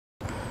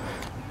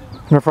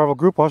Nerf rival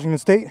group, Washington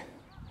State.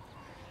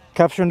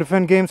 Capture and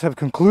defend games have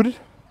concluded.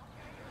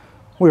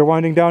 We are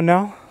winding down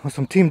now with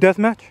some team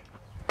deathmatch.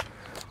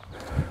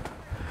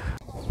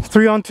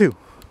 3-on-2.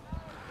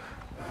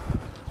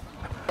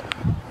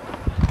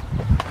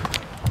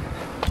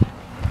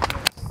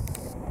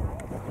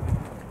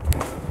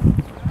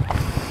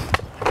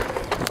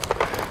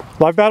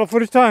 Live battle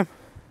footage time.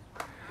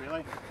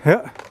 Really?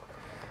 Yeah.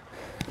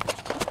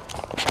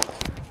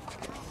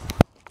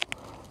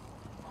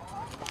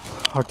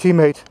 Our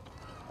teammate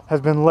has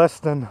been less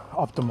than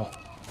optimal.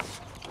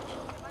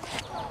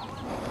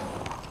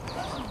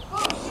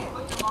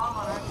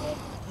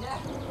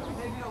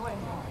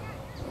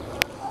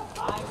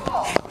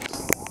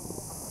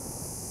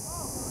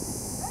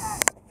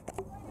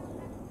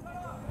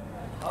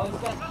 Oh,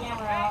 he's got the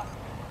camera out.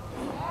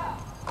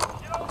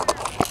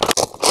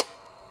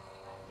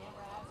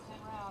 Camera out, 10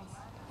 rounds.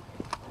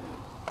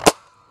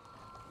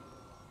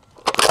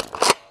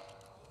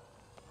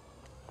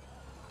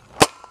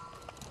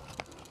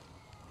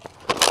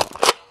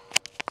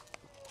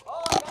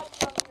 Oh, I got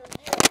you under your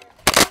gear.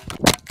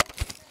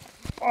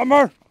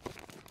 Armor!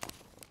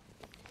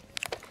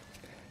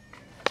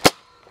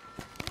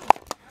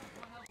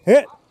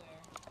 Hit!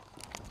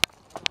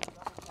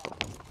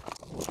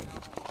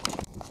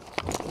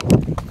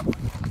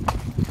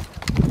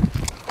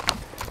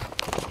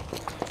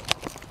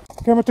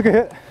 Camera took a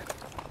hit.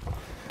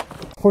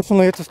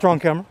 Fortunately, it's a strong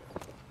camera.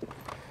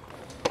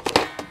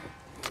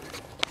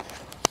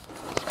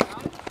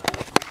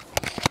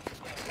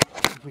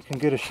 If we can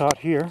get a shot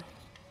here.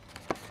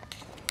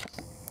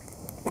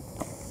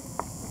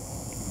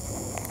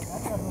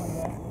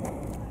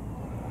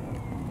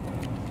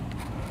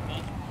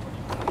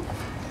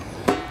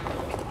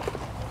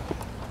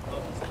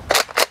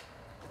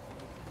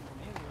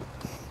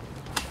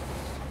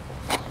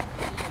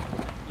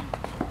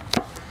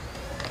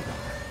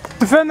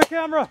 Defend the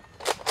camera!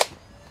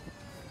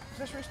 Is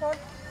this respawn?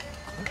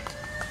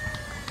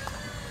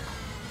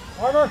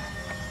 Armor!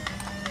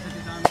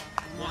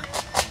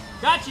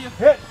 Got you!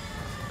 Hit!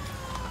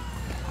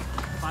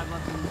 5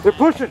 left in the They're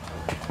pushing!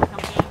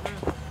 Comes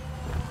Andrew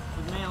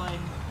with melee,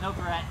 no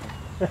threat.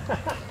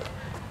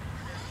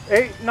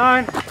 8,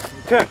 9,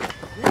 10.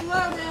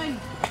 Reloading!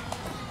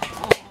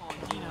 Oh,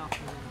 Tino.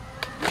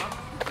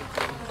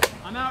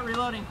 I'm out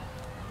reloading.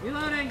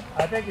 Reloading!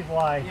 I think he's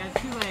lying. Yeah,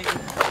 it's too late.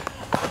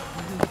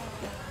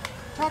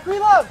 Talk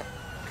reload!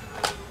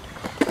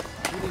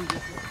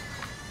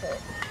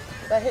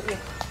 That hit you.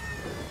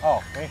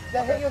 Oh, me?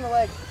 That hit you in the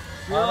leg.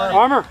 Reloading.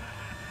 Armor!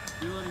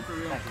 Reloading for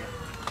real.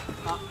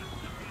 Up.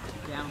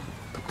 Down.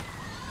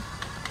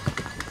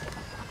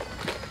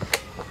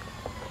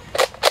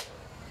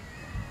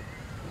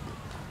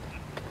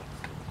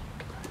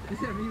 Is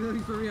that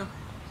reloading for real?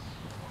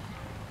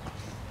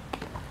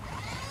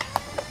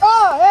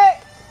 Oh, hey!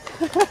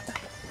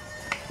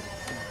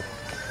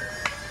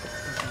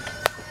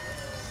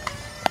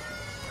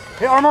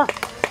 Hit armor!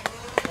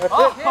 That's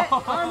Oh, it. hit!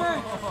 Armor!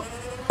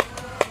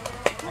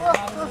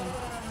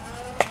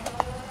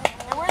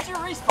 Hey, where's your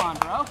respawn,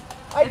 bro?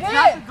 I It's did!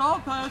 not the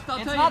goalpost, I'll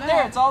It's tell you not that.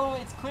 there. It's all the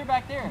way, it's clear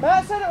back there.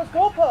 Matt said it was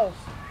goalpost.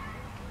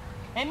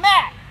 Hey,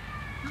 Matt!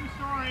 True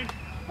story.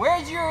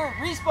 Where's your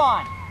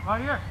respawn?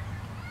 Right here.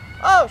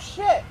 Oh,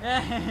 shit.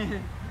 no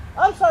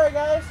I'm sorry,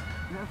 guys.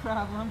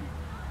 problem.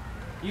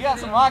 You got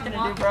some walking to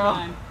do,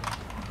 bro.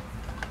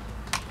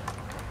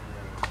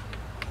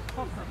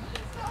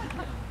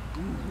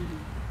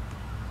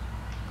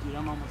 Dude,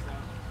 I'm almost out.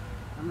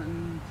 I'm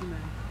running 2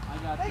 minutes. I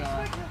got 10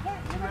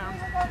 rounds,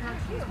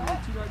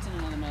 2 darts and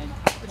another mag.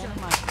 10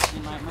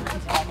 in my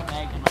emergency pocket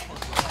bag and my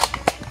pistol.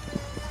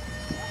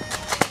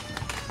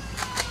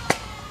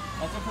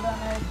 That's it for that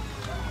mag?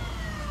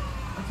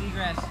 What's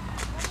egress?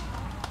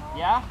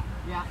 Yeah?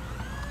 Yeah.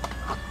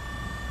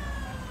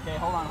 Okay,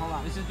 hold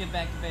on. Let's just get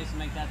back to base and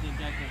make that the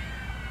objective.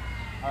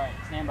 Alright,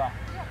 stand by.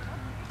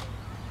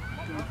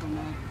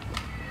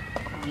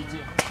 Me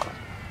too.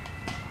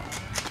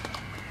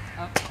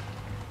 Up.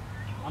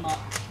 I'm up.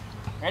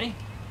 Ready?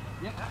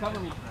 Yep, cover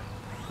me.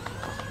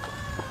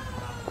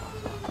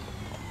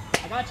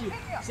 I got you.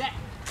 Set.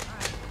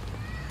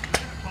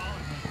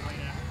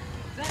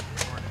 Set.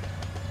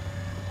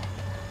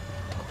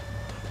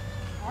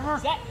 Armor.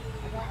 Set.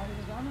 I got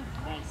his armor.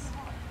 Nice.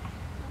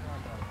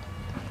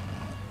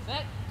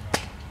 Set.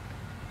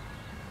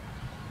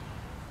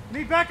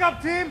 Need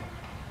backup, team!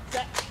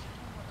 Set.